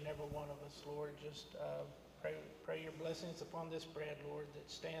for each and every one of us, Lord. Just pray your blessings upon this bread, Lord,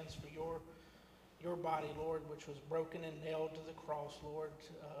 that stands for your body, Lord, which was broken and nailed to the cross, Lord,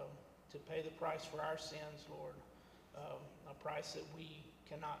 to pay the price for our sins, Lord, a price that we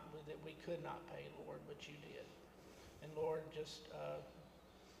could not pay, Lord, but you did. And Lord, just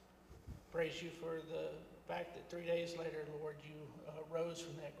praise you for the fact that 3 days later, Lord, you rose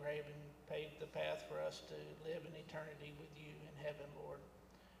from that grave and paved the path for us to live in eternity with you in heaven, Lord.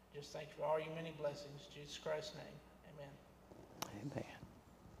 Just thank you for all your many blessings. In Jesus Christ's name, amen. Amen.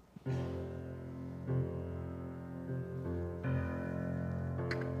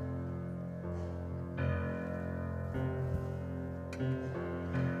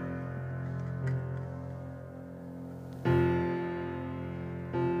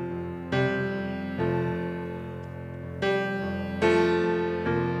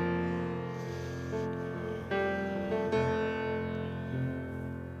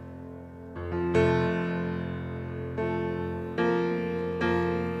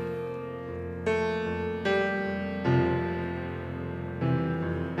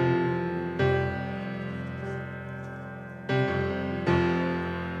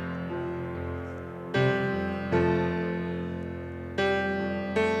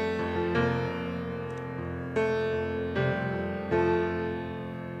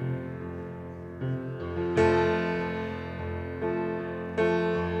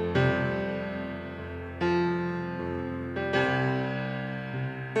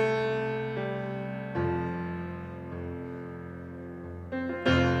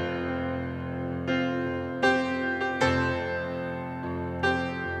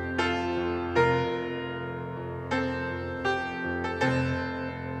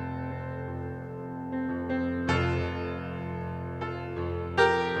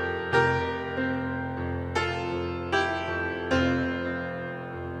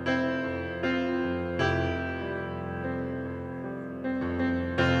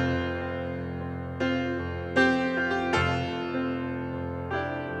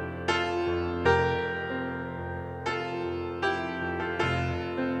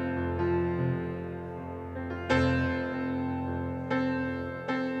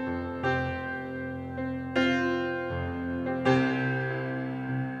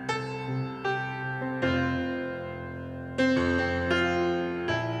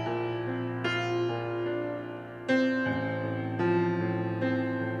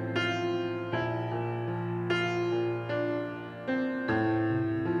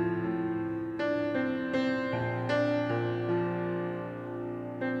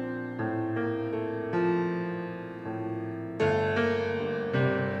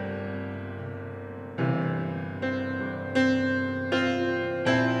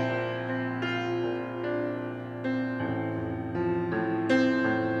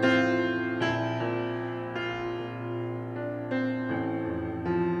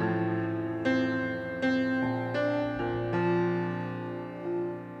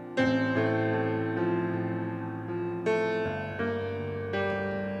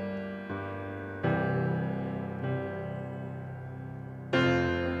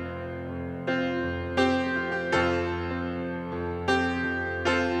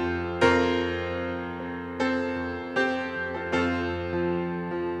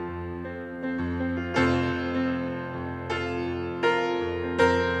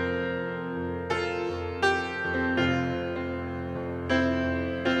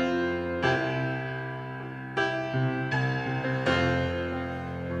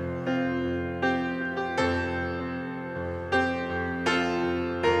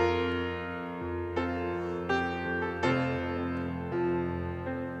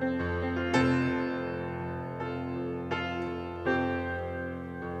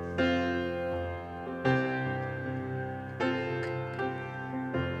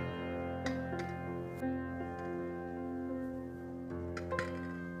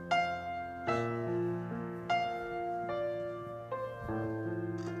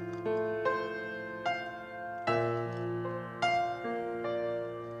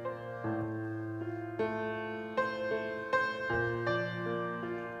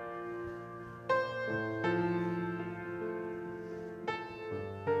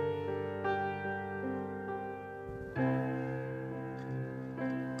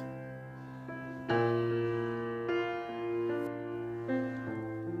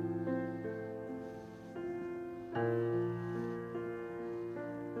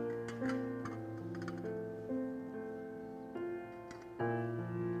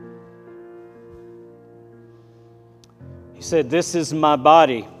 He said, "This is my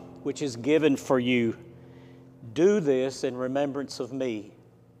body, which is given for you. Do this in remembrance of me."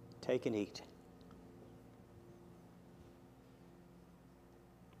 Take and eat.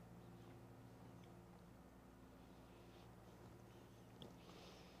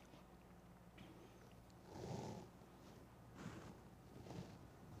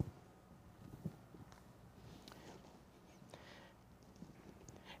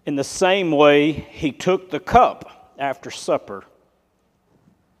 In the same way, he took the cup after supper,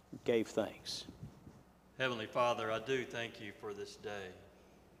 gave thanks. Heavenly Father, I do thank you for this day.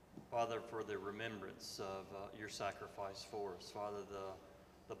 Father, for the remembrance of your sacrifice for us. Father,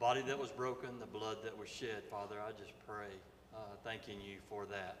 the body that was broken, the blood that was shed. Father, I just pray, thanking you for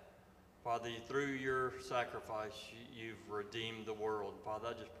that. Father, through your sacrifice, you've redeemed the world. Father,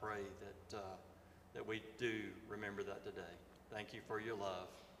 I just pray that we do remember that today. Thank you for your love.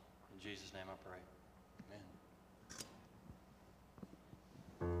 In Jesus' name I pray. Amen.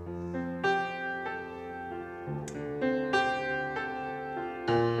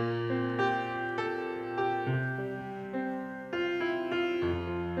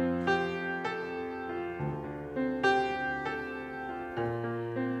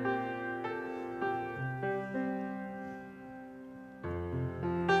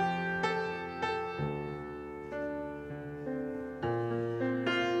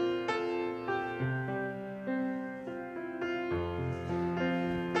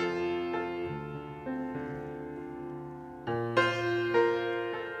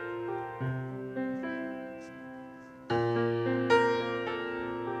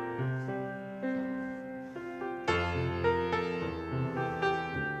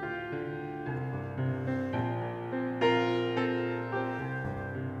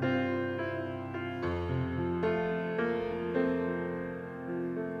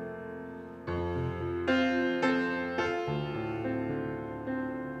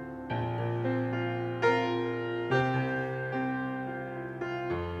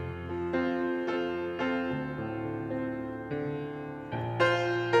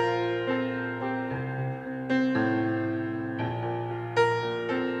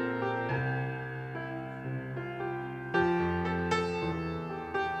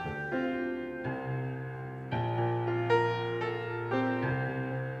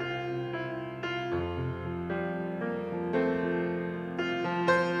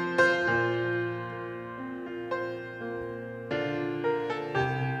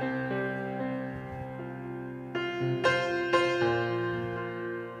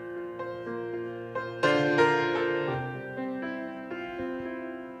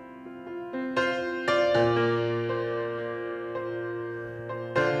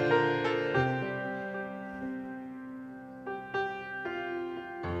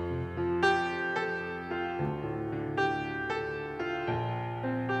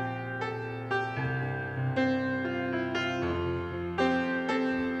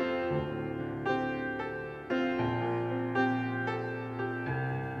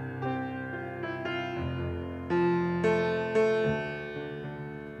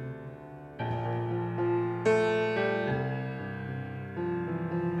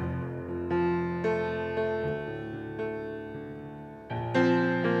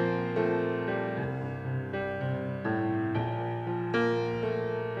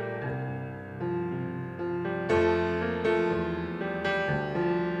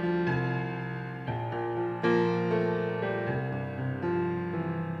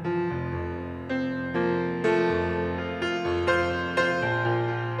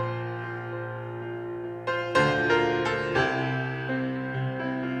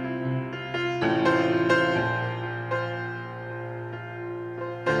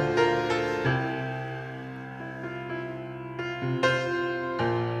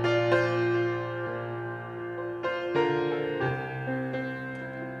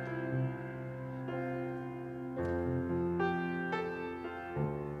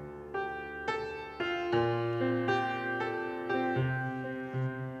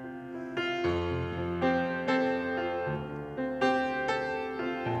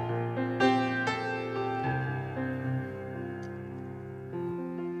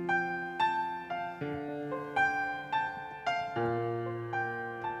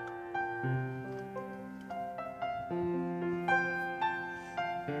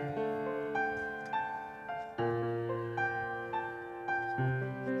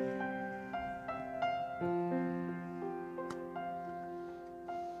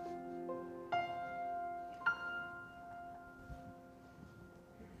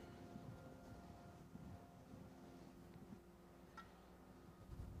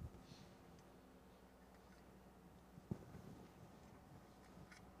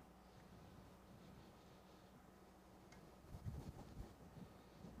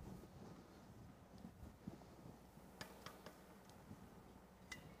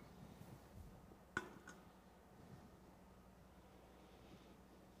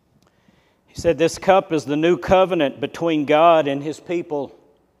 said, "This cup is the new covenant between God and his people,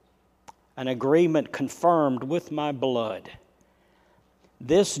 an agreement confirmed with my blood.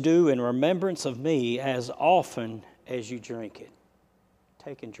 This do in remembrance of me as often as you drink it."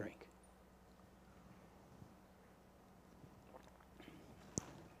 Take and drink.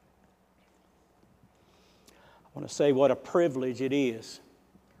 I want to say what a privilege it is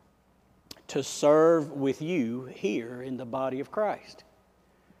to serve with you here in the body of Christ.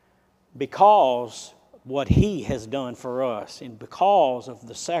 Because what he has done for us and because of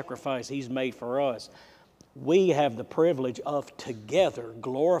the sacrifice he's made for us, we have the privilege of together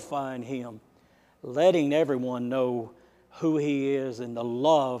glorifying him, letting everyone know who he is and the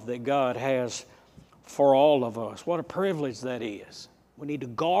love that God has for all of us. What a privilege that is. We need to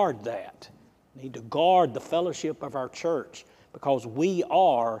guard that. We need to guard the fellowship of our church because we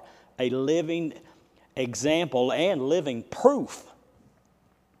are a living example and living proof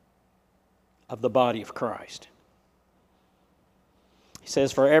of the body of Christ. He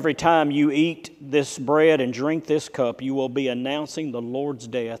says, "For every time you eat this bread and drink this cup, you will be announcing the Lord's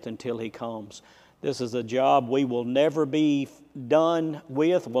death until he comes." This is a job we will never be done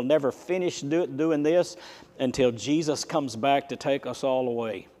with. We'll never finish doing this until Jesus comes back to take us all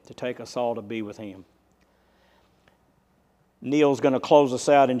away, to take us all to be with him. Neil's going to close us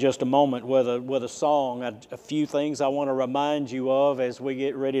out in just a moment with a song. A few things I want to remind you of as we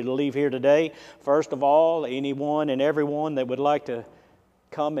get ready to leave here today. First of all, anyone and everyone that would like to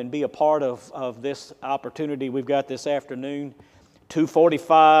come and be a part of this opportunity we've got this afternoon,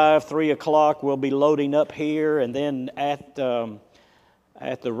 2:45, 3 o'clock, we'll be loading up here, and then at the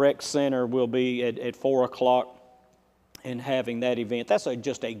rec center we'll be at 4 o'clock and having that event. That's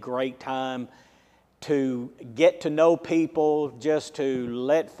just a great time to get to know people, just to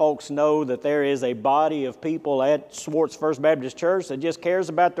let folks know that there is a body of people at Swartz First Baptist Church that just cares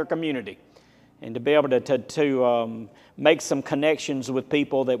about their community, and to be able to make some connections with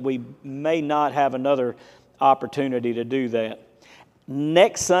people that we may not have another opportunity to do that.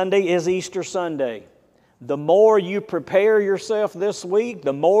 Next Sunday is Easter Sunday. The more you prepare yourself this week,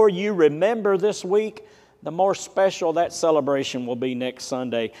 the more you remember this week, the more special that celebration will be next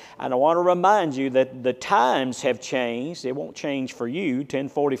Sunday. And I want to remind you that the times have changed. It won't change for you.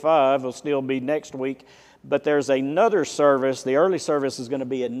 10:45 will still be next week. But there's another service. The early service is going to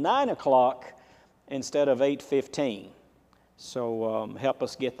be at 9 o'clock instead of 8:15. So help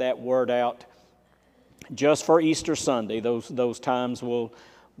us get that word out. Just for Easter Sunday, those times will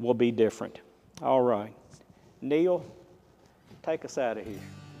be different. All right. Neil, take us out of here.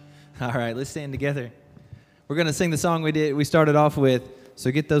 All right, let's stand together. We're going to sing the song we started off with,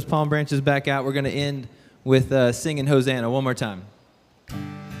 so get those palm branches back out. We're going to end with singing Hosanna one more time.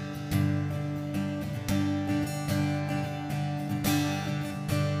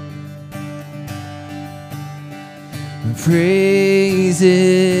 Praise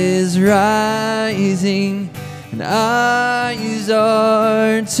is rising, and eyes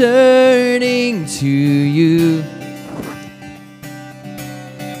are turning to you.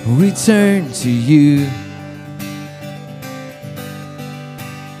 We turn to you,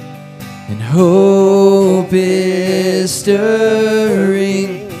 and hope is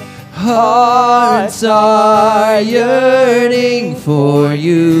stirring. Hearts are yearning for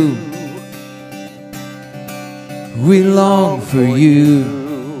you. We long for you.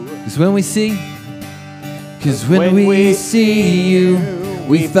 Because when we see you,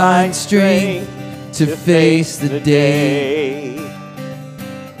 we find strength to face the day.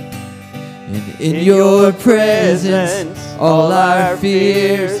 And in your presence, all our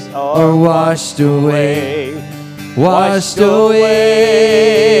fears are washed away. Washed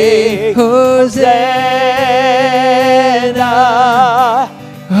away. Hosanna,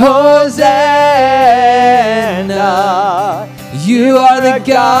 Hosanna. You are the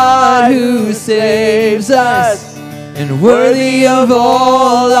God who saves us, and worthy of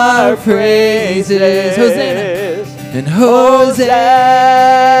all our praises. Hosanna. And Hosanna,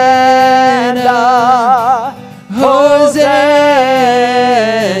 Hosanna.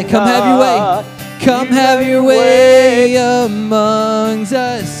 Come have your way. Come have your way amongst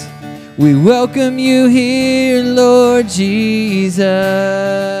us. We welcome you here, Lord Jesus.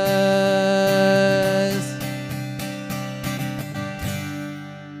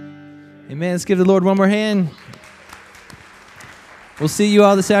 Amen. Let's give the Lord one more hand. We'll see you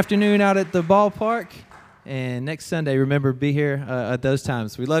all this afternoon out at the ballpark. And next Sunday, remember, be here at those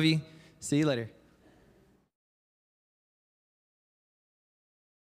times. We love you. See you later.